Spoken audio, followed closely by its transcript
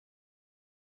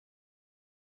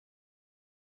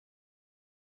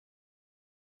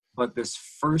but this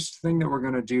first thing that we're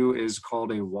going to do is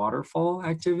called a waterfall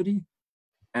activity.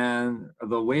 And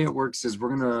the way it works is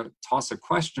we're going to toss a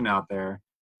question out there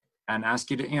and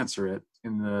ask you to answer it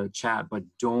in the chat, but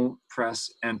don't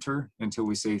press enter until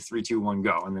we say 3, 2, 1,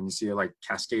 go. And then you see it like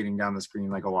cascading down the screen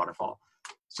like a waterfall.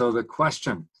 So the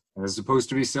question, and it's supposed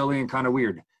to be silly and kind of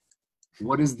weird.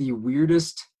 What is the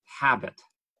weirdest habit?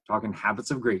 Talking habits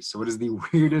of grace. So what is the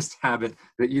weirdest habit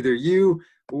that either you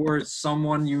or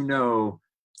someone you know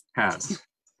has?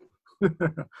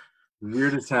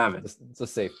 Weirdest habit. It's a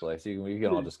safe place. We can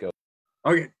all just go.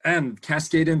 Okay, and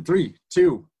cascade in 3,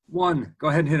 2, 1. Go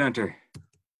ahead and hit enter.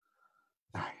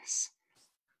 Nice.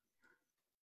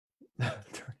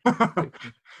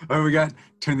 Oh, we got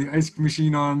turn the ice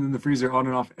machine on and the freezer on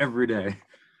and off every day.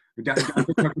 We got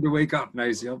to wake up.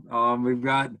 Nice. Yep. We've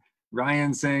got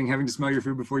Ryan saying having to smell your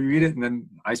food before you eat it, and then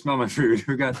I smell my food.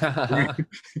 We got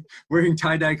wearing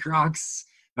tie-dye Crocs.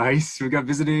 Nice. We got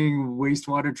visiting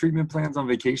wastewater treatment plants on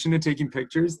vacation and taking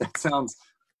pictures. That sounds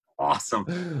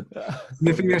awesome.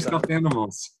 Sniffing their stuffed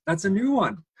animals. That's a new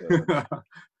one.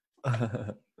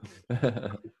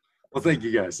 Well, thank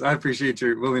you guys. I appreciate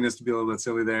your willingness to be a little bit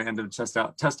silly there and to test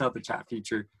out the chat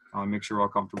feature. Make sure we're all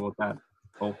comfortable with that.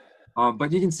 Cool.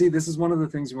 But you can see this is one of the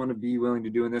things we want to be willing to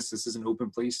do in this. This is an open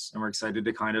place, and we're excited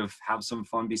to kind of have some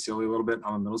fun, be silly a little bit.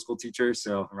 I'm a middle school teacher,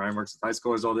 so Ryan works with high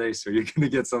schoolers all day, so you're going to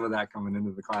get some of that coming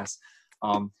into the class.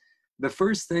 The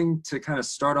first thing to kind of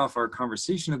start off our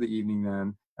conversation of the evening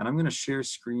then, and I'm going to share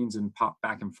screens and pop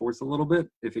back and forth a little bit.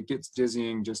 If it gets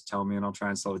dizzying, just tell me and I'll try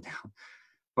and slow it down.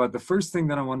 But the first thing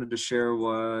that I wanted to share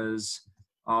was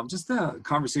just the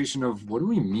conversation of what do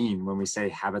we mean when we say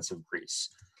habits of grace?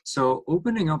 So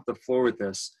opening up the floor with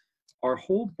this, our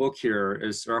whole book here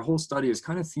is, our whole study is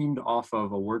kind of themed off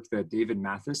of a work that David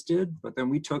Mathis did, but then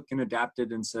we took and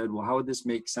adapted and said, well, how would this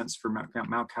make sense for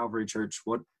Mount Calvary Church?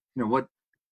 What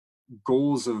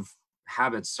goals of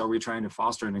habits are we trying to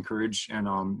foster and encourage in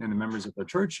the members of the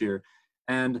church here?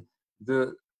 And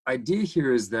the idea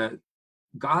here is that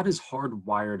God has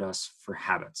hardwired us for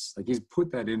habits. Like he's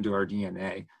put that into our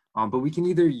DNA. But we can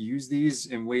either use these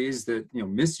in ways that,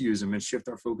 misuse them and shift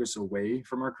our focus away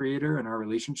from our Creator and our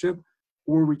relationship,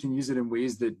 or we can use it in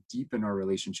ways that deepen our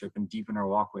relationship and deepen our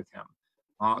walk with Him.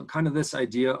 Kind of this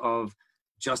idea of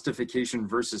justification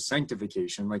versus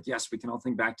sanctification. Like, yes, we can all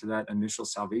think back to that initial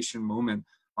salvation moment,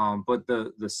 but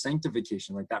the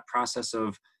sanctification, like that process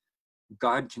of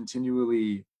God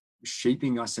continually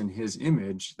shaping us in His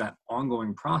image, that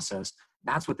ongoing process,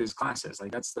 that's what this class is.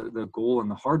 Like that's the goal and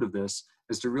the heart of this,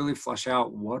 is to really flesh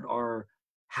out what are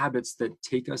habits that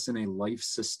take us in a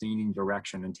life-sustaining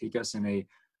direction and take us in a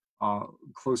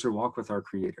closer walk with our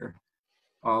Creator.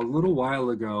 A little while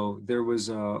ago, there was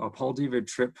a Paul David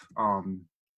Tripp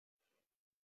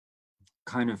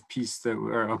kind of piece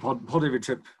or a Paul David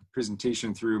Tripp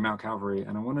presentation through Mount Calvary,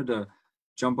 and I wanted to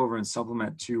jump over and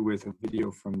supplement too with a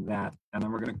video from that, and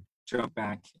then we're going to jump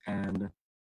back and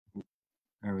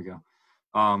there we go.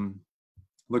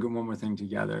 Look at one more thing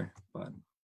together, but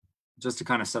just to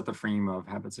kind of set the frame of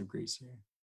habits of grace here.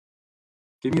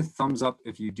 Give me a thumbs up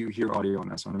if you do hear audio on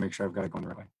this. I want to make sure I've got it going the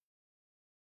right way.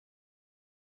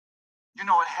 You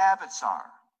know what habits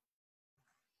are?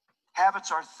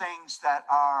 Habits are things that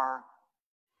are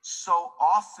so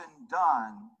often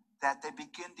done that they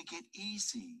begin to get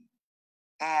easy.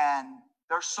 And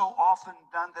they're so often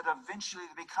done that eventually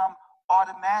they become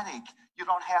automatic. You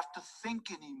don't have to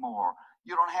think anymore.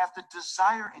 You don't have to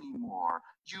desire anymore.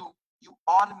 You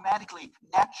automatically,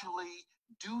 naturally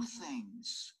do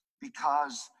things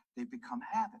because they become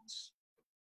habits.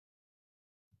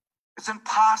 It's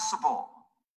impossible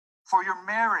for your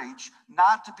marriage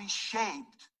not to be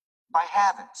shaped by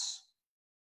habits,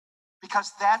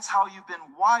 because that's how you've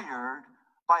been wired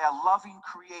by a loving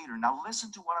Creator. Now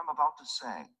listen to what I'm about to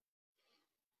say.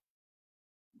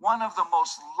 One of the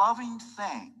most loving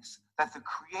things that the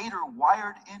Creator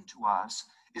wired into us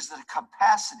is the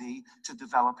capacity to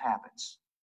develop habits.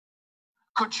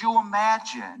 Could you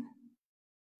imagine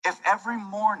if every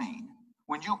morning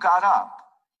when you got up,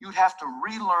 you'd have to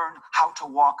relearn how to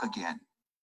walk again?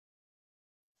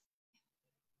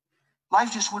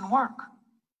 Life just wouldn't work.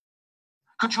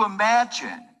 Could you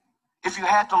imagine if you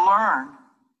had to learn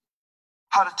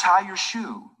how to tie your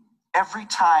shoe every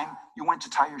time you went to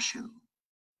tie your shoe?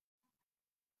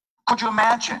 Could you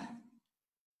imagine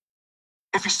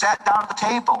if you sat down at the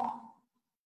table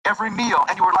every meal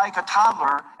and you were like a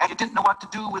toddler and you didn't know what to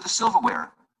do with the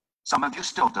silverware? Some of you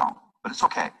still don't, but it's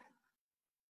okay.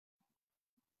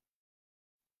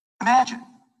 Imagine.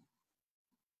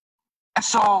 And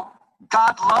so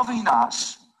God loving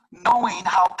us knowing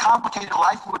how complicated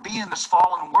life would be in this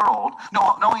fallen world,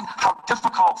 knowing how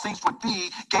difficult things would be,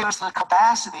 gave us the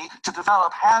capacity to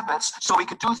develop habits so we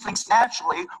could do things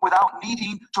naturally without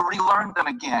needing to relearn them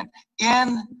again.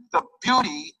 In the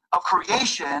beauty of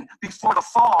creation before the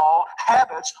fall,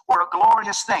 habits were a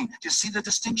glorious thing. Do you see the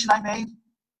distinction I made?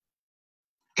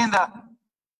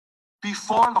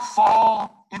 Before the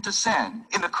fall into sin,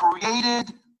 in the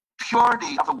created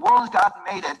purity of the world as God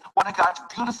made it, one of God's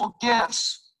beautiful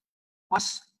gifts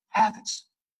was habits.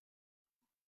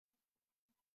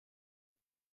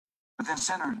 But then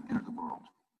sin entered the world.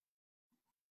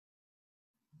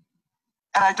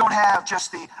 And I don't have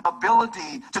just the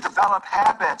ability to develop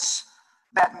habits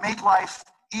that make life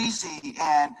easy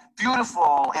and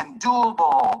beautiful and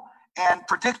doable and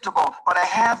predictable, but I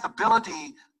have the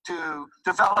ability to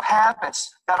develop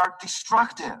habits that are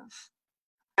destructive,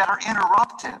 that are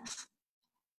interruptive,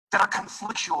 that are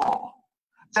conflictual,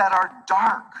 that are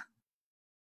dark.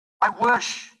 I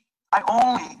wish I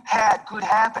only had good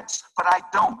habits, but I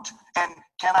don't. And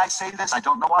can I say this? I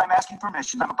don't know why I'm asking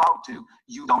permission. I'm about to.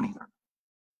 You don't either.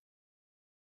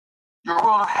 Your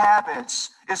world of habits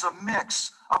is a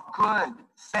mix of good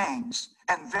things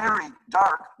and very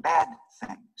dark, bad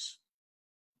things.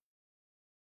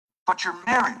 But your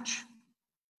marriage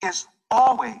is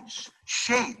always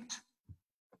shaped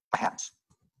by habits.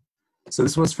 So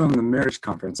this was from the marriage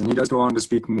conference, and he does go on to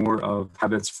speak more of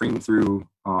habits framed through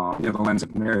the lens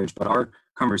of marriage. But our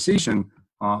conversation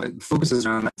it focuses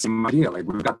on that same idea. Like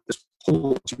we've got this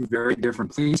whole two very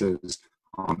different places,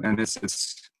 and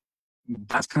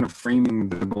that's kind of framing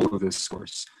the goal of this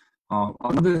course.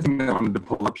 Another thing that I wanted to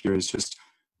pull up here is just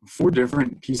 4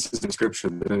 different pieces of scripture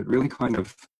that it really kind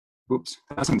of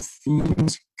has some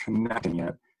themes connecting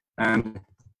it. And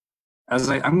I'm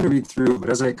going to read through, but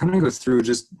as I kind of go through,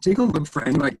 just take a look for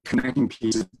any like connecting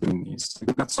pieces in these.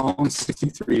 We've got Psalm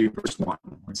 63, verse 1.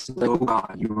 It says, "Oh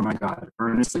God, you are my God.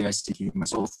 Earnestly I seek you. My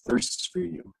soul thirsts for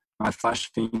you. My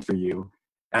flesh faints for you.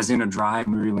 As in a dry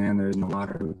and weary land, there is no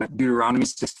water." Deuteronomy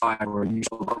 6:5, where you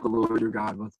shall love the Lord your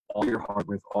God with all your heart,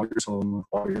 with all your soul, and with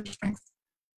all your strength.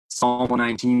 Psalm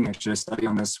 119, I should study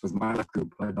on this with my life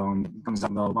group, but it comes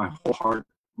out of my whole heart,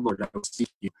 Lord, I will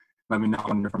seek you. Let me not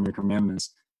wander from your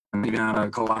commandments. And even out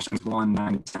of Colossians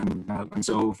 1:9-10, and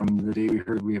so from the day we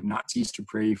heard, we have not ceased to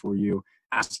pray for you,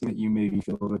 asking that you may be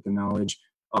filled with the knowledge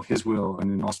of his will and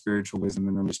in all spiritual wisdom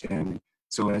and understanding,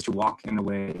 so as to walk in a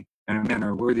way and a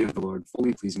manner worthy of the Lord,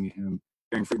 fully pleasing to him,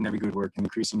 bearing fruit in every good work and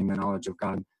increasing in the knowledge of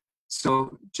God.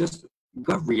 So just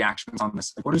gut reactions on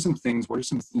this. Like, what are some themes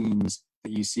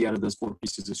that you see out of those 4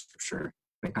 pieces of scripture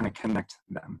that kind of connect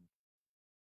them?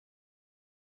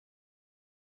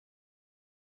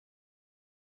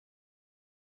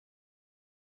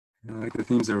 I like the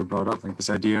themes that were brought up, like this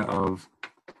idea of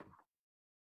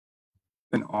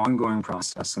an ongoing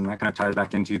process, and that kind of ties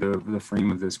back into the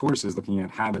frame of this course is looking at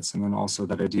habits, and then also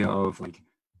that idea of like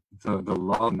the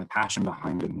love and the passion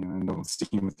behind it, and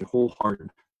sticking with the whole heart.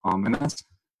 And that's,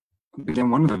 again,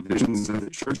 one of the visions of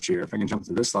the church here, if I can jump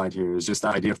to this slide here, is just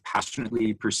that idea of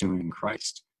passionately pursuing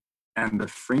Christ. And the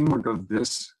framework of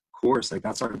this course, like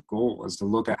that's our goal, is to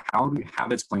look at how do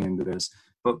habits play into this,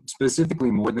 but specifically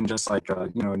more than just like,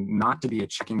 not to be a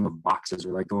checking of boxes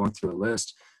or like going through a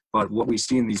list, but what we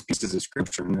see in these pieces of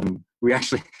scripture. And then we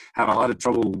actually have a lot of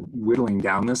trouble whittling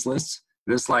down this list.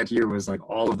 This slide here was like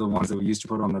all of the ones that we used to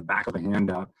put on the back of a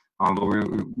handout. But we're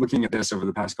looking at this over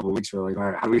the past couple of weeks. We're like, all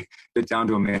right, how do we get down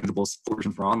to a manageable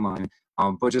portion for online?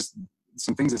 But just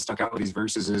some things that stuck out with these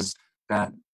verses is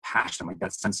that passion, like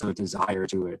that sense of desire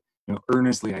to it.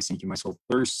 Earnestly I seek you, my soul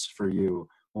thirsts for you,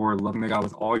 or loving the God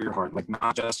with all your heart, like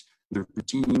not just the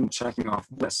routine checking off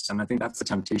lists. And I think that's the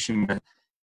temptation that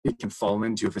it can fall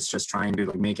into if it's just trying to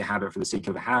like make a habit for the sake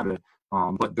of a habit.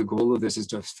 But the goal of this is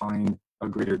to find a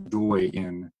greater joy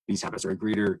in these habits, or a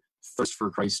greater thirst for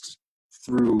Christ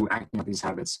through acting out these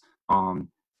habits.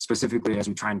 Specifically, as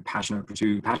we try and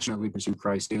passionately pursue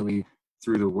Christ daily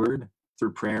through the Word,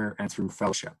 through prayer, and through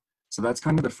fellowship. So that's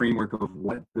kind of the framework of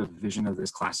what the vision of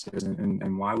this class is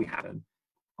and why we have it.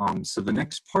 So the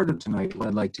next part of tonight, what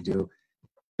I'd like to do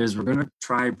is we're going to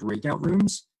try breakout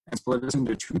rooms and split us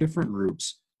into 2 different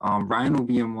groups. Ryan will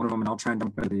be in one of them, and I'll try and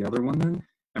jump into the other one then.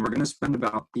 And we're going to spend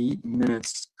about 8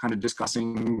 minutes kind of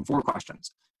discussing 4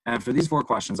 questions. And for these 4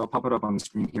 questions, I'll pop it up on the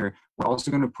screen here. We're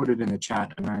also going to put it in the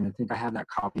chat, and Ryan, I think I have that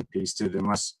copy pasted.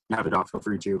 Unless you have it off, feel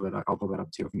free to, but I'll pull that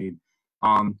up too if you need.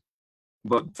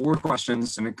 But 4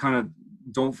 questions, and it kind of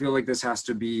don't feel like this has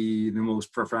to be the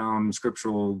most profound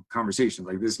scriptural conversation.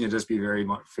 Like this can just be very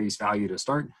much face value to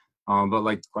start. But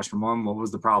like question 1, what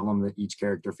was the problem that each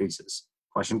character faces?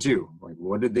 Question 2, like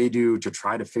what did they do to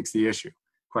try to fix the issue?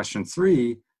 Question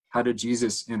 3, how did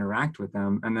Jesus interact with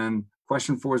them? And then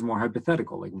question 4 is more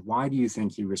hypothetical. Like, why do you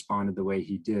think he responded the way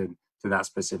he did to that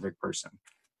specific person?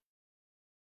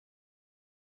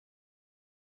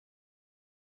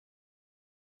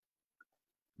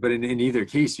 But in either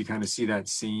case, you kind of see that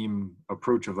same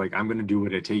approach of like, I'm going to do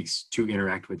what it takes to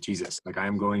interact with Jesus. Like,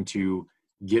 I'm going to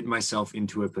get myself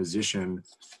into a position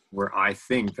where I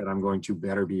think that I'm going to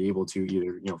better be able to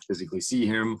either, physically see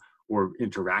him or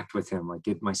interact with him, like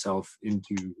get myself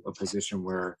into a position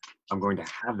where I'm going to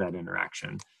have that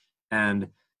interaction. And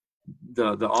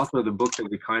the author of the book that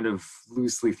we kind of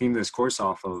loosely theme this course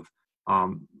off of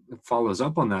follows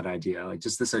up on that idea, like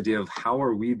just this idea of how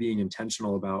are we being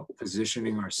intentional about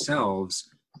positioning ourselves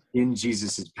in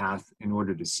Jesus's path in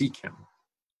order to seek him.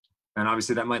 And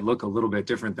obviously that might look a little bit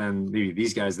different than maybe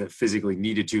these guys that physically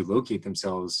needed to locate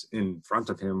themselves in front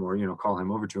of him or, call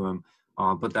him over to him.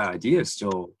 But that idea is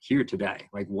still here today.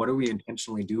 Like, what are we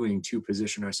intentionally doing to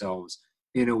position ourselves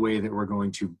in a way that we're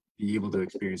going to be able to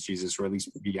experience Jesus, or at least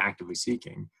be actively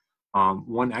seeking?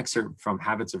 One excerpt from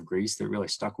Habits of Grace that really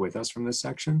stuck with us from this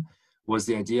section was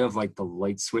the idea of like the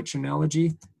light switch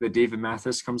analogy that David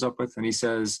Mathis comes up with. And he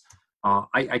says,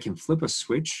 I can flip a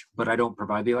switch, but I don't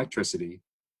provide the electricity.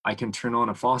 I can turn on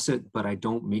a faucet, but I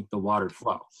don't make the water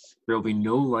flow. There will be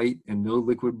no light and no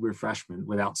liquid refreshment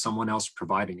without someone else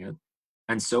providing it.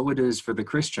 And so it is for the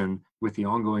Christian with the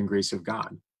ongoing grace of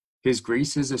God. His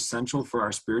grace is essential for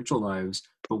our spiritual lives,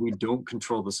 but we don't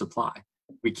control the supply.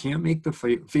 We can't make the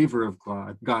favor of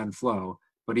God flow,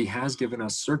 but he has given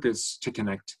us circuits to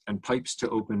connect and pipes to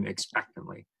open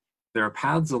expectantly. There are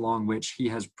paths along which he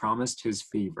has promised his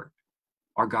favor.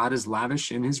 Our God is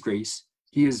lavish in his grace.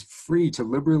 He is free to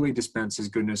liberally dispense his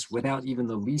goodness without even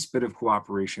the least bit of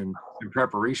cooperation and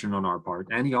preparation on our part,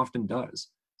 and he often does.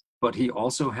 But he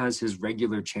also has his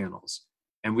regular channels,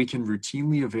 and we can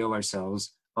routinely avail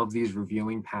ourselves of these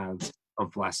revealing paths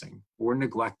of blessing or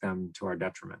neglect them to our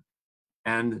detriment.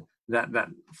 And that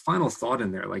final thought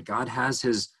in there, like God has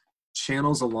his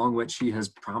channels along which he has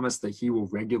promised that he will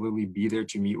regularly be there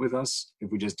to meet with us if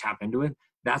we just tap into it.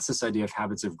 That's this idea of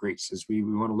habits of grace, as we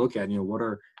want to look at, what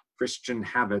are Christian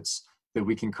habits that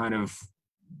we can kind of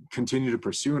continue to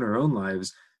pursue in our own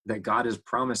lives that God has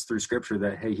promised through scripture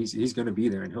that, hey, he's going to be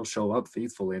there and he'll show up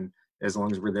faithfully, and as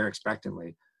long as we're there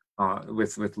expectantly,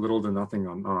 with little to nothing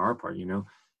on our part,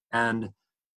 and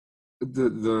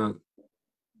the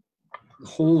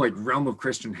whole like realm of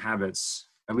Christian habits,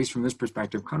 at least from this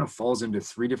perspective, kind of falls into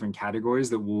 3 different categories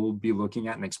that we'll be looking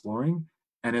at and exploring.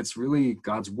 And it's really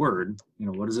God's word.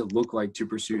 What does it look like to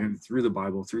pursue him through the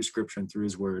Bible, through scripture, and through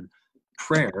his word?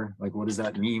 Prayer, like what does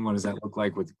that mean? What does that look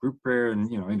like with group prayer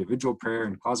and individual prayer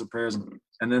and closet prayers,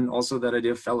 and then also that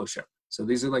idea of fellowship. So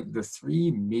these are like the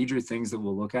 3 major things that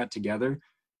we'll look at together.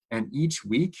 And each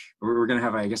week, we're going to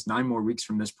have, I guess, 9 more weeks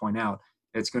from this point out.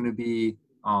 It's going to be,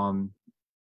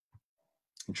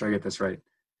 make sure I get this right.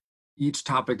 Each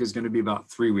topic is going to be about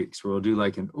 3 weeks, where we'll do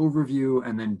like an overview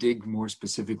and then dig more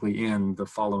specifically in the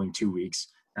following 2 weeks.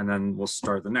 And then we'll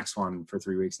start the next one for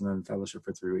 3 weeks and then fellowship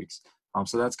for 3 weeks.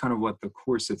 So that's kind of what the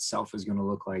course itself is going to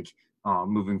look like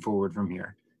moving forward from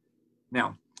here.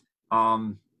 Now,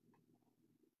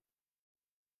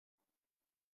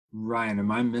 Ryan,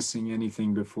 am I missing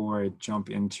anything before I jump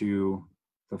into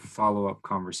the follow-up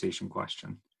conversation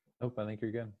question? Nope, I think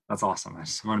you're good. That's awesome. I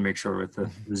just want to make sure with the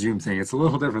Zoom thing, it's a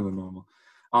little different than normal.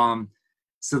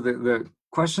 So the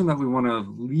question that we want to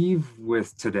leave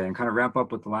with today and kind of wrap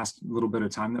up with the last little bit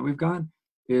of time that we've got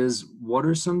is, what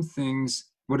are some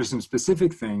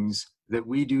specific things that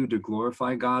we do to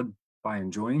glorify God by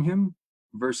enjoying him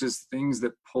versus things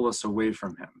that pull us away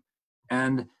from him?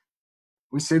 And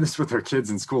we say this with our kids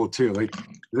in school too. Like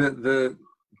the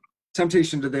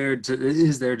temptation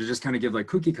is there to just kind of give like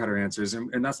cookie cutter answers,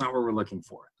 and that's not what we're looking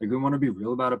for. Like, we want to be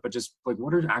real about it, but just like,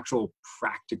 what are actual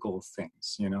practical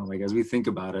things, like as we think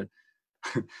about it?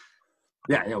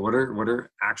 What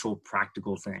are actual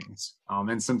practical things?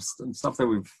 And some stuff that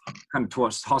we've kind of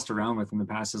tossed around with in the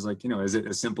past is like, is it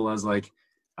as simple as like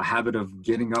a habit of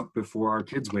getting up before our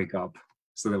kids wake up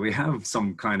so that we have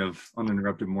some kind of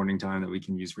uninterrupted morning time that we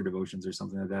can use for devotions or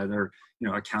something like that, or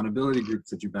accountability groups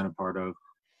that you've been a part of.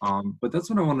 But that's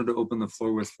what I wanted to open the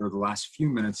floor with for the last few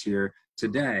minutes here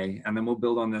today. And then we'll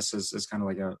build on this as kind of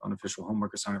like an unofficial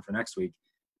homework assignment for next week.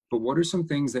 But what are some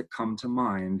things that come to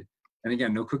mind? And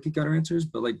again, no cookie cutter answers,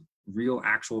 but like real,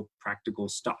 actual, practical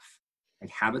stuff,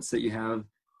 like habits that you have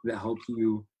that help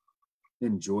you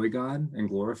enjoy God and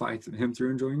glorify him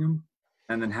through enjoying him.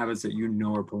 And then habits that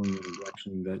are pulling you in a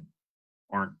direction that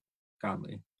aren't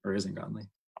godly or isn't godly.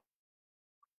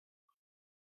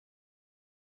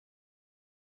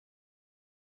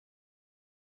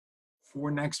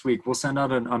 for next week, we'll send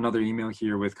out another email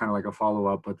here with kind of like a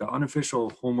follow-up, but the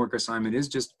unofficial homework assignment is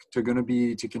just going to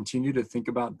be to continue to think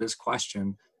about this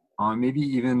question. Maybe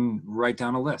even write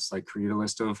down a list, like create a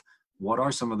list of what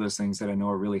are some of those things that I know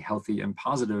are really healthy and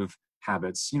positive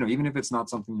habits, even if it's not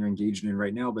something you're engaged in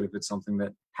right now, but if it's something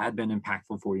that had been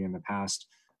impactful for you in the past.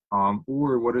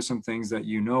 Or what are some things that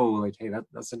like, hey,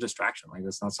 that's a distraction. Like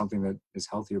that's not something that is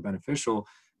healthy or beneficial.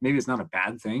 Maybe it's not a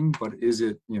bad thing, but is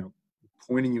it,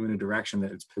 pointing you in a direction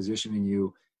that it's positioning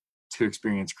you to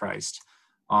experience Christ?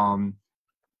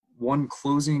 One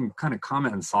closing kind of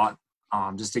comment and thought,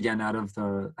 just again out of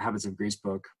the Habits of Grace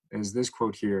book, is this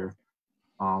quote here.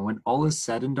 When all is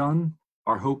said and done,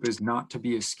 our hope is not to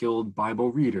be a skilled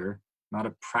Bible reader, not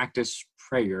a practiced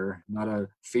prayer, not a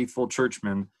faithful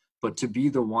churchman, but to be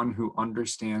the one who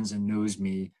understands and knows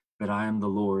me, that I am the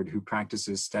Lord who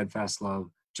practices steadfast love,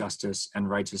 justice, and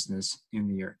righteousness in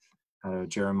the earth.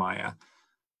 Jeremiah.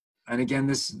 And again,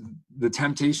 the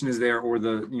temptation is there, or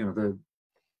the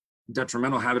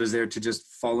detrimental habit is there to just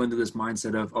fall into this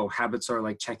mindset of, oh, habits are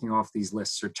like checking off these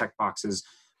lists or check boxes.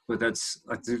 But that's,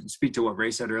 to speak to what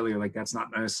Ray said earlier, like that's not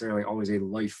necessarily always a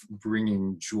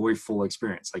life-bringing, joyful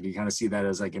experience. Like you kind of see that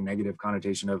as like a negative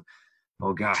connotation of,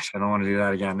 oh gosh, I don't want to do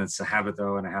that again. It's a habit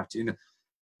though, and I have to.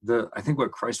 I think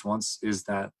what Christ wants is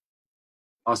that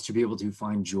us to be able to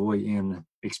find joy in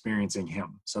experiencing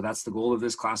him. So that's the goal of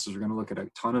this class, is we're going to look at a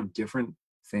ton of different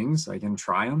things. I can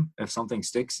try them. If something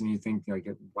sticks and you think like,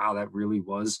 wow, that really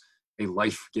was a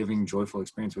life-giving, joyful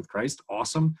experience with Christ,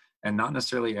 awesome. And not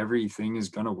necessarily everything is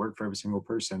going to work for every single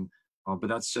person, but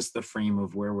that's just the frame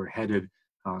of where we're headed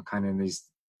kind of in these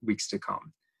weeks to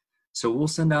come. So we'll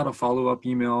send out a follow-up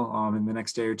email in the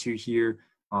next day or two here,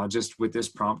 just with this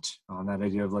prompt on that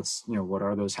idea of what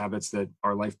are those habits that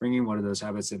are life-bringing? What are those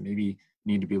habits that maybe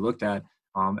need to be looked at?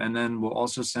 And then we'll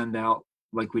also send out,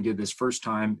 like we did this first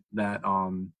time, that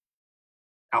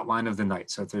outline of the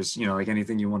night. So if there's, like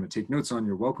anything you want to take notes on,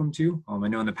 you're welcome to. I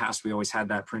know in the past, we always had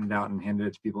that printed out and handed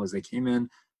it to people as they came in,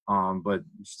 but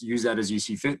use that as you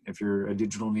see fit. If you're a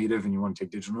digital native and you want to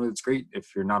take digital notes, great.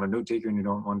 If you're not a note taker and you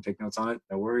don't want to take notes on it,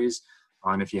 no worries.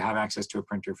 And if you have access to a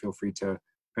printer, feel free to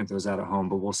print those out at home,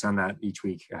 but we'll send that each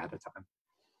week ahead of time.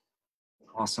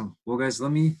 Awesome. Well, guys,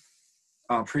 let me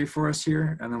pray for us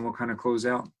here, and then we'll kind of close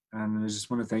out. And I just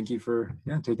want to thank you for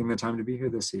taking the time to be here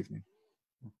this evening.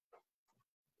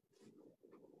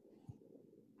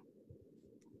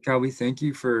 God, we thank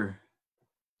you for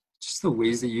just the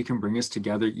ways that you can bring us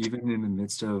together, even in the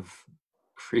midst of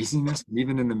craziness,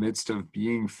 even in the midst of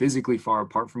being physically far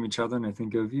apart from each other. And I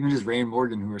think of even just Ray and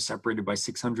Morgan, who are separated by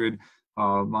 600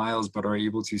 miles, but are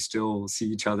able to still see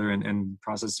each other and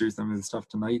process through some of the stuff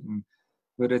tonight. And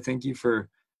Lord, I thank you for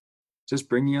just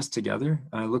bringing us together.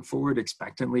 And I look forward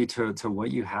expectantly to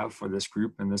what you have for this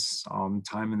group and this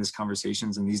time and these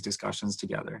conversations and these discussions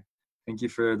together. Thank you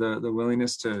for the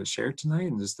willingness to share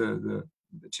tonight, and just that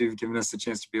you've given us the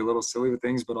chance to be a little silly with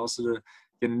things, but also to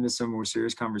get into some more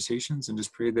serious conversations. And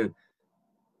just pray that,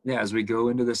 as we go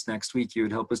into this next week, you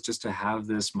would help us just to have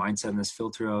this mindset and this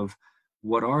filter of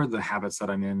what are the habits that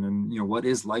I'm in, and what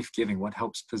is life-giving, what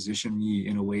helps position me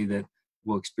in a way that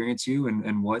will experience you,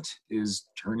 and what is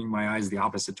turning my eyes the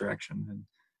opposite direction.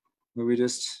 And we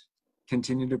just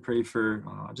continue to pray for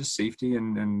just safety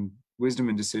and wisdom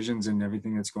and decisions and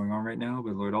everything that's going on right now.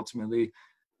 But Lord, ultimately,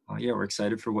 we're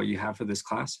excited for what you have for this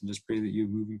class, and just pray that you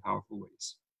move in powerful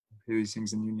ways. I pray these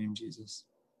things in your name, Jesus.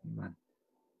 Amen.